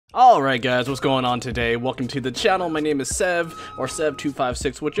Alright guys, what's going on today? Welcome to the channel. My name is Sev, or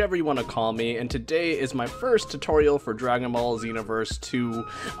Sev256, whichever you want to call me, and today is my first tutorial for Dragon Ball Xenoverse 2.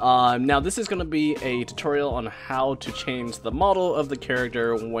 Now this is going to be a tutorial on how to change the model of the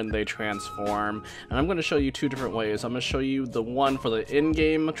character when they transform, and I'm going to show you two different ways. I'm going to show you the one for the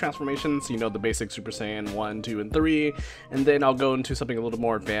in-game transformations, you know, the basic Super Saiyan 1, 2, and 3, and then I'll go into something a little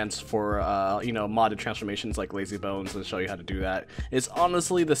more advanced for, you know, modded transformations like Lazy Bones and show you how to do that. It's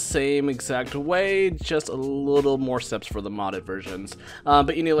honestly the same exact way, just a little more steps for the modded versions.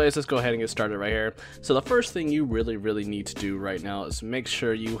 But anyways, let's go ahead and get started right here. So the first thing you really need to do right now is make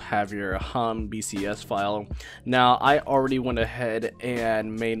sure you have your BCS file. Now I already went ahead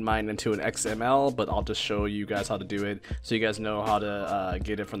and made mine into an XML, but I'll just show you guys how to do it so you guys know how to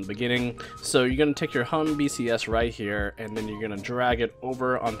get it from the beginning. So you're gonna take your BCS right here, and then you're gonna drag it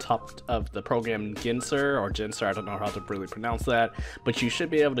over on top of the program Ginser or Ginser, I don't know how to really pronounce that, but you should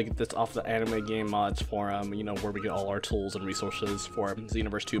be able to get this off the Anime Game Mods forum, you know, where we get all our tools and resources for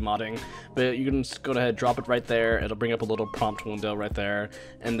Xenoverse 2 modding. But you can just go ahead, drop it right there, it'll bring up a little prompt window right there,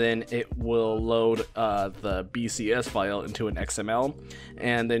 and then it will load the BCS file into an XML,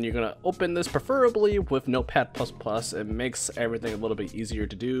 and then you're gonna open this preferably with Notepad++. It makes everything a little bit easier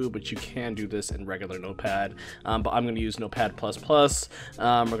to do, but you can do this in regular Notepad, but I'm gonna use Notepad++.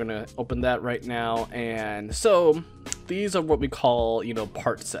 We're gonna open that right now, and so these are what we call, you know,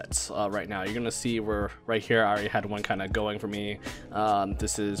 part sets right now. You're gonna see where right here I already had one kind of going for me.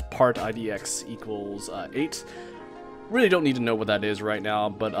 This is part IDX equals 8. Really don't need to know what that is right now,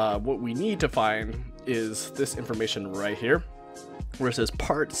 but what we need to find is this information right here, where it says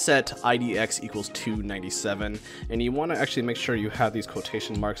part set IDX equals 297, and you want to actually make sure you have these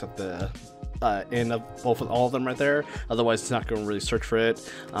quotation marks at the end of all of them right there, otherwise it's not going to really search for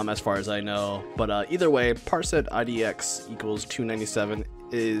it, as far as I know. But either way, part set IDX equals 297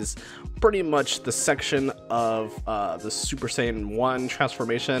 is pretty much the section of the Super Saiyan 1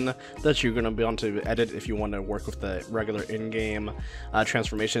 transformation that you're going to be able to edit if you want to work with the regular in-game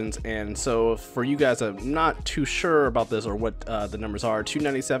transformations. And so for you guys that are not too sure about this or what the numbers are,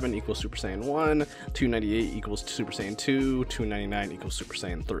 297 equals Super Saiyan 1, 298 equals Super Saiyan 2, 299 equals Super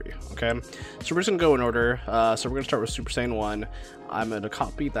Saiyan 3. Okay, so we're just going to go in order. So we're going to start with Super Saiyan 1. I'm going to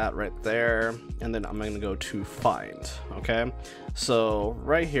copy that right there, and then I'm going to go to find. Okay, so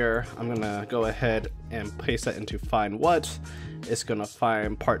right here I'm going to go ahead and paste that into find what. It's going to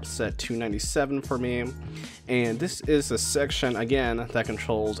find part set 297 for me, and this is a section again that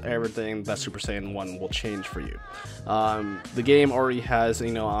controls everything that Super Saiyan 1 will change for you. The game already has,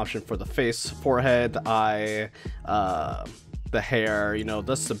 you know, an option for the face, forehead, the eye, the hair, you know,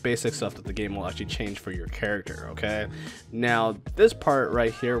 that's the basic stuff that the game will actually change for your character. Okay, now this part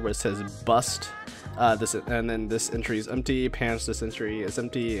right here where it says bust, and then this entry is empty, pants this entry is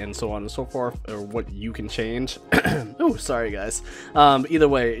empty, and so on and so forth, or what you can change. Oh, sorry guys. Either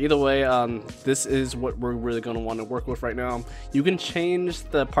way, this is what we're really going to want to work with right now. You can change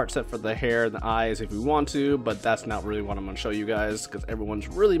the part set for the hair and the eyes if you want to, but that's not really what I'm going to show you guys, because everyone's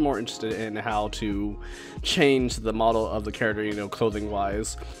really more interested in how to change the model of the character, you know, clothing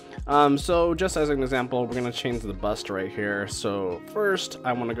wise. So just as an example, we're going to change the bust right here. So first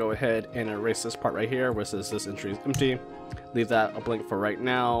I want to go ahead and erase this part right here where it says this entry is empty. Leave that a blank for right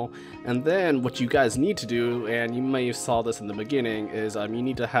now. And then what you guys need to do, and you may have saw this in the beginning, is you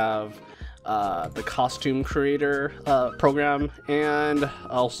need to have the costume creator program, and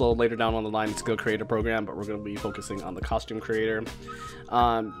also later down on the line skill creator program, but we're going to be focusing on the costume creator.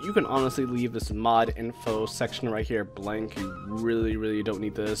 You can honestly leave this mod info section right here blank. You really don't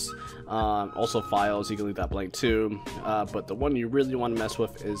need this. Also files, you can leave that blank too, but the one you really want to mess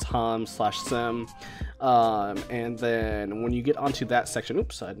with is hum/sim. And then when you get onto that section,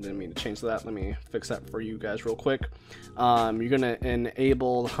 oops, I didn't mean to change that, let me fix that for you guys real quick. You're gonna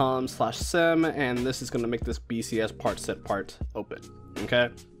enable hum/sim, and this is gonna make this BCS part set part open. Okay,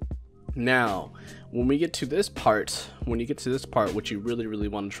 now when we get to this part, what you really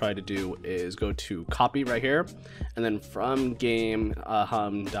want to try to do is go to copy right here, and then from game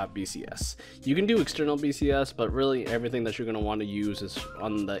hum.bcs. You can do external BCS, but really everything that you're going to want to use is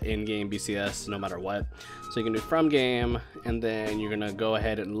on the in-game BCS no matter what. So you can do from game, and then you're going to go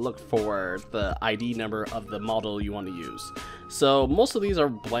ahead and look for the ID number of the model you want to use. So most of these are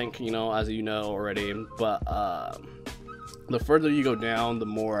blank, you know, as you know already, but the further you go down, the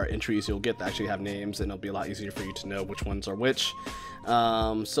more entries you'll get that actually have names, and it'll be a lot easier for you to know which ones are which.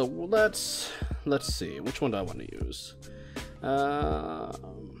 So let's see, which one do I want to use?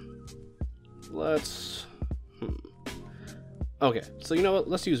 Okay, so you know what?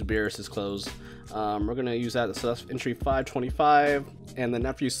 Let's use Beerus's clothes. We're gonna use that. So that's entry 525, and then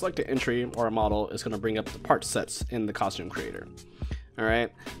after you select an entry or a model, it's gonna bring up the part sets in the costume creator.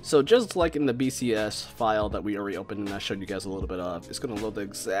 Alright, so just like in the BCS file that we already opened and I showed you guys a little bit of, it's going to load the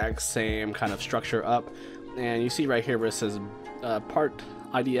exact same kind of structure up. And you see right here where it says part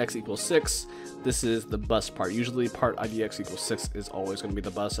IDX equals 6, this is the bus part. Usually part IDX equals 6 is always going to be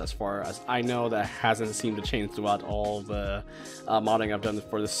the bus, as far as I know. That hasn't seemed to change throughout all the modding I've done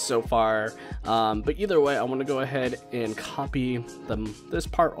for this so far. But either way, I want to go ahead and copy this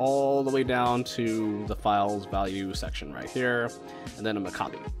part all the way down to the files value section right here, and then I'm going to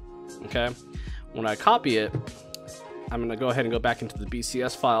copy it. Okay, when I copy it, I'm going to go ahead and go back into the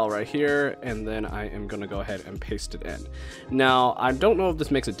BCS file right here, and then I am going to go ahead and paste it in. Now, I don't know if this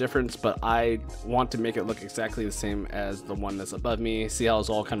makes a difference, but I want to make it look exactly the same as the one that's above me. See how it's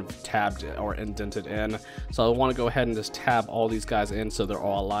all kind of tabbed or indented in? So I want to go ahead and just tab all these guys in so they're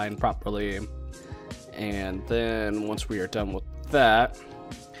all aligned properly. And then once we are done with that,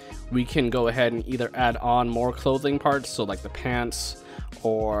 we can go ahead and either add on more clothing parts, so like the pants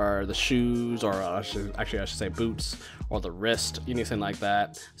or the shoes, or I should say boots, or the wrist, anything like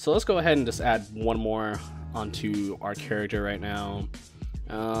that. So let's go ahead and just add one more onto our character right now.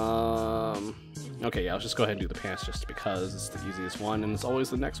 Okay, yeah, let's just go ahead and do the pants just because it's the easiest one and it's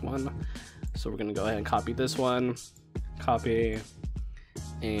always the next one. So we're gonna go ahead and copy this one, copy,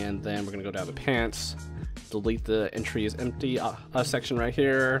 and then we're gonna go down to pants, delete the entry is empty section right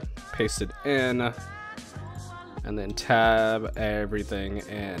here, paste it in, and then tab everything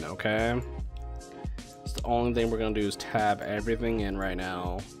in. Okay, so the only thing we're gonna do is tab everything in right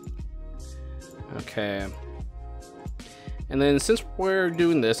now. Okay, and then since we're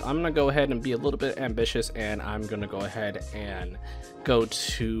doing this, I'm gonna go ahead and be a little bit ambitious, and I'm gonna go ahead and go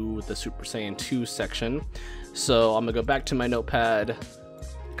to the Super Saiyan 2 section. So I'm gonna go back to my notepad,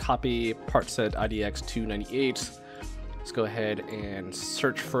 copy part set IDX 298. Let's go ahead and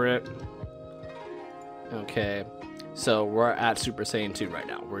search for it. Okay, so we're at Super Saiyan 2 right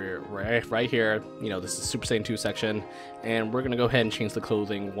now. We're right here. You know, this is Super Saiyan 2 section, and we're gonna go ahead and change the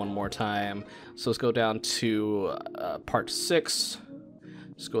clothing one more time. So let's go down to part 6.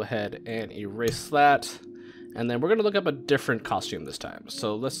 Let's go ahead and erase that, and then we're gonna look up a different costume this time.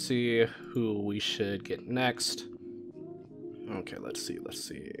 So let's see who we should get next. Okay, let's see.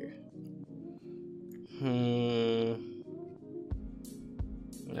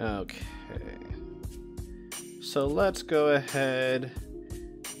 Okay. So let's go ahead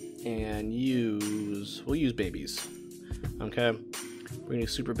and we'll use babies. Okay, we're gonna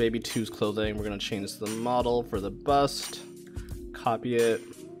use Super Baby 2's clothing. We're gonna change the model for the bust, copy it,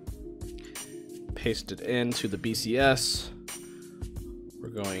 paste it into the BCS. We're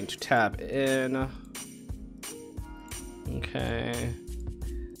going to tab in. Okay,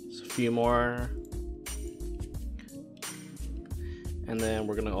 just a few more. And then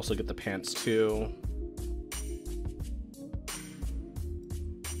we're gonna also get the pants too.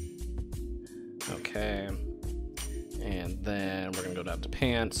 Okay, and then we're gonna go down to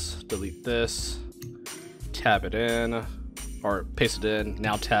pants, delete this, tab it in, or paste it in,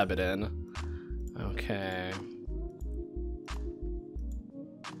 now tab it in. Okay.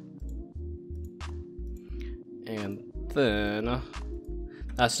 And then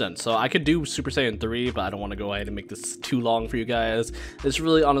that's done. So I could do Super Saiyan 3, but I don't want to go ahead and make this too long for you guys. It's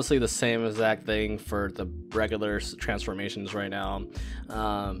really honestly the same exact thing for the regular transformations right now.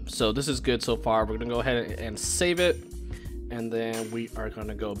 So this is good so far. We're gonna go ahead and save it, and then we are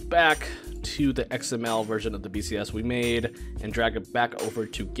gonna go back to the XML version of the BCS we made and drag it back over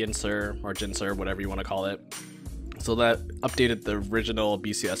to Ginser, or Ginser, whatever you want to call it. So that updated the original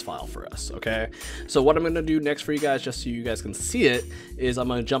BCS file for us. Okay, so what I'm gonna do next for you guys, just so you guys can see it, is I'm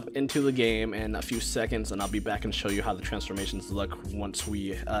gonna jump into the game in a few seconds, and I'll be back and show you how the transformations look once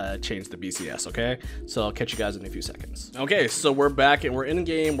we change the BCS. Okay, so I'll catch you guys in a few seconds. Okay, so we're back and we're in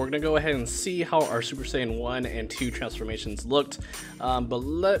game. We're gonna go ahead and see how our Super Saiyan 1 and 2 transformations looked, but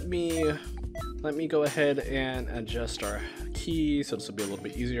let me go ahead and adjust our key so this will be a little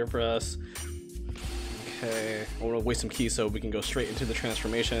bit easier for us. Okay, I want to waste some keys so we can go straight into the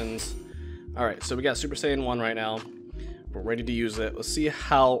transformations. Alright, so we got Super Saiyan 1 right now. We're ready to use it. Let's see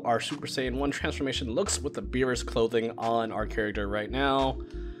how our Super Saiyan 1 transformation looks with the Beerus clothing on our character right now.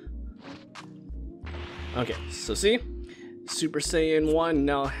 Okay, so see? Super Saiyan 1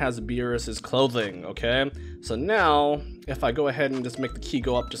 now has Beerus's clothing, okay? So now, if I go ahead and just make the key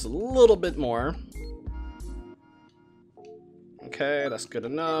go up just a little bit more. Okay, that's good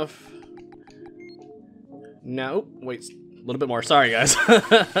enough. Now, wait, a little bit more. Sorry, guys.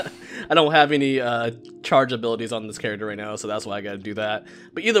 I don't have any charge abilities on this character right now, so that's why I gotta do that.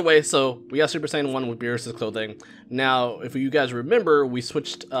 But either way, so we got Super Saiyan 1 with Beerus's clothing. Now, if you guys remember, we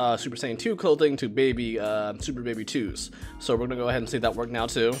switched Super Saiyan 2 clothing to Super Baby 2's. So we're gonna go ahead and see that work now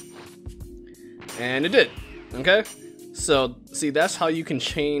too. And it did, okay? So, see, that's how you can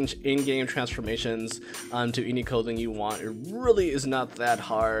change in-game transformations to any clothing you want. It really is not that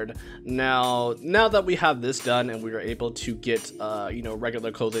hard. Now that we have this done and we are able to get, you know,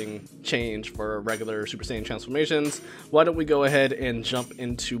 regular clothing change for regular Super Saiyan transformations, why don't we go ahead and jump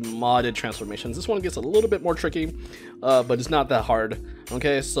into modded transformations. This one gets a little bit more tricky, but it's not that hard.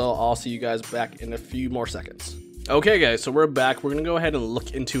 Okay, so I'll see you guys back in a few more seconds. Okay guys, so we're back. We're gonna go ahead and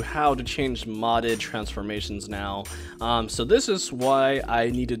look into how to change modded transformations now. So this is why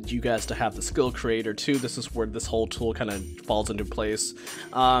I needed you guys to have the skill creator too. This is where this whole tool kind of falls into place.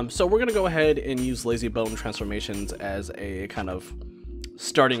 So we're gonna go ahead and use lazy bone transformations as a kind of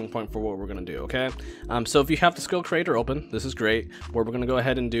starting point for what we're gonna do, okay? So if you have the skill creator open, this is great. What we're gonna go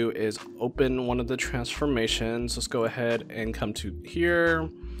ahead and do is open one of the transformations. Let's go ahead and come to here.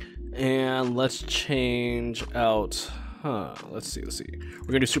 And let's change out, let's see. We're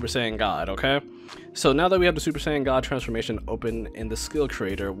gonna do Super Saiyan God, okay? So now that we have the Super Saiyan God transformation open in the skill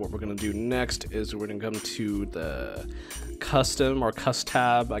creator, what we're gonna do next is we're gonna come to the custom or cust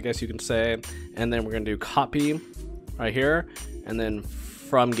tab, I guess you can say, and then we're gonna do copy right here, and then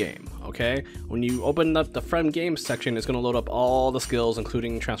from game, okay? When you open up the from game section, it's gonna load up all the skills,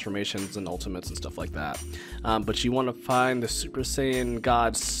 including transformations and ultimates and stuff like that. But you wanna find the Super Saiyan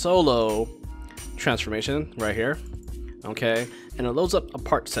God Solo transformation right here, okay? And it loads up a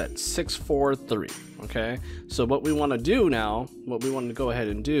part set 643, okay? So what we wanna do now, what we wanna go ahead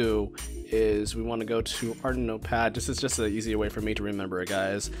and do is we wanna go to our notepad. This is just an easier way for me to remember it,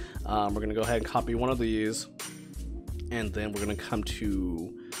 guys. We're gonna go ahead and copy one of these, and then we're gonna come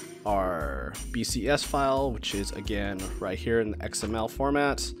to our BCS file, which is again right here in the XML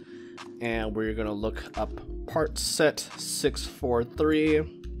format, and we're gonna look up part set 643.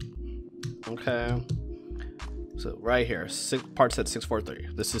 Okay, so right here, part set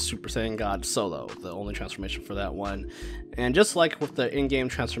 643. This is Super Saiyan God Solo, the only transformation for that one. And just like with the in-game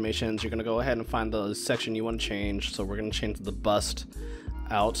transformations, you're gonna go ahead and find the section you want to change. So we're gonna change the bust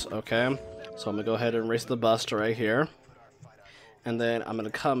out. Okay, so I'm gonna go ahead and erase the bust right here. And then I'm going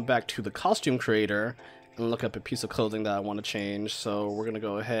to come back to the costume creator and look up a piece of clothing that I want to change. So we're going to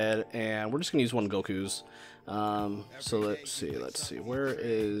go ahead and we're just going to use one of Goku's. So let's see. Where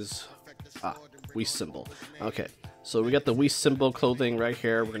is... Whis symbol. Okay, so we got the Whis symbol clothing right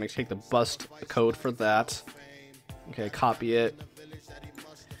here. We're going to take the bust code for that. Okay, copy it.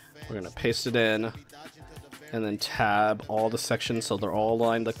 We're going to paste it in. And then tab all the sections so they're all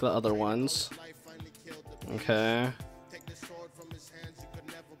aligned like the other ones. Okay.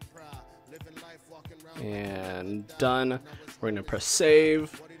 And done. We're gonna press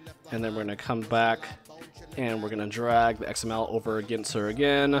save, and then we're gonna come back and we're gonna drag the XML over against her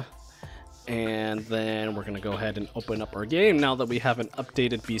again, and then we're gonna go ahead and open up our game now that we have an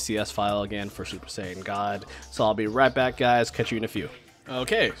updated BCS file again for Super Saiyan God. So I'll be right back, guys. Catch you in a few.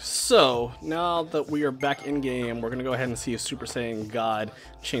 Okay, so now that we are back in game, we're gonna go ahead and see if Super Saiyan God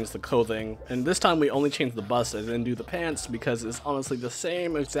changed the clothing, and this time we only changed the bust and then do the pants because it's honestly the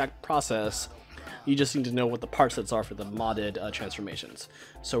same exact process. You just need to know what the part sets are for the modded transformations.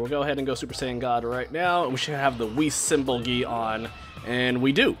 So we'll go ahead and go Super Saiyan God right now, and we should have the Whis symbol gi on, and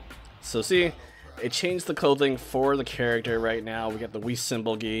we do. So see, it changed the clothing for the character right now. We got the Whis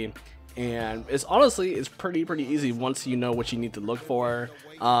symbol gi, and it's pretty easy once you know what you need to look for.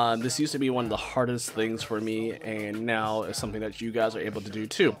 This used to be one of the hardest things for me, and now it's something that you guys are able to do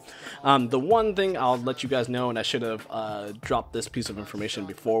too. The one thing I'll let you guys know, and I should have dropped this piece of information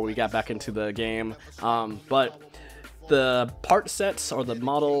before we got back into the game, but the part sets or the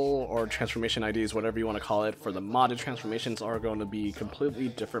model or transformation IDs, whatever you want to call it, for the modded transformations are going to be completely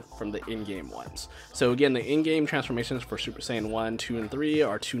different from the in-game ones. So again, the in-game transformations for Super Saiyan 1, 2, and 3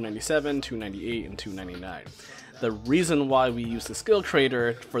 are 297, 298, and 299. The reason why we use the skill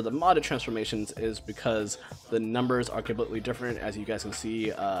creator for the modded transformations is because the numbers are completely different. As you guys can see,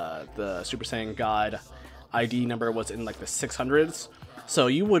 the Super Saiyan God ID number was in like the 600s. So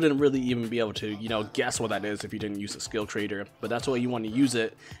you wouldn't really even be able to, you know, guess what that is if you didn't use the skill creator, but that's why you want to use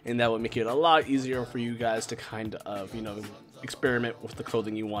it, and that would make it a lot easier for you guys to kind of, you know, experiment with the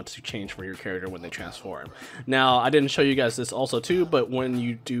clothing you want to change for your character when they transform. Now, I didn't show you guys this also too, but when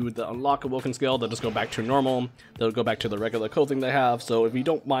you do the unlock awoken skill, they'll just go back to normal. They'll go back to the regular clothing they have. So if you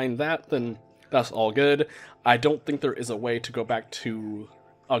don't mind that, then that's all good. I don't think there is a way to go back to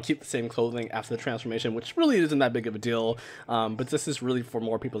keep the same clothing after the transformation, which really isn't that big of a deal, but this is really for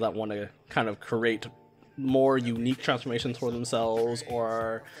more people that want to kind of create more unique transformations for themselves,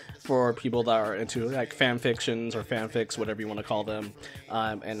 or for people that are into like fan fictions or fanfics, whatever you want to call them,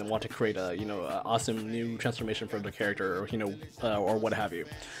 and want to create a a awesome new transformation for the character, or or what have you.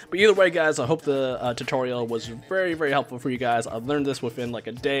 But either way, guys, I hope the tutorial was very, very helpful for you guys. I've learned this within like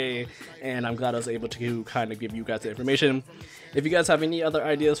a day, and I'm glad I was able to kind of give you guys the information. If you guys have any other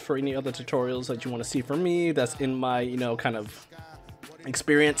ideas for any other tutorials that you want to see from me that's in my kind of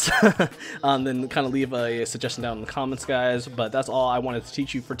experience, then kind of leave a suggestion down in the comments, guys. But that's all I wanted to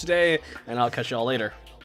teach you for today, and I'll catch y'all later.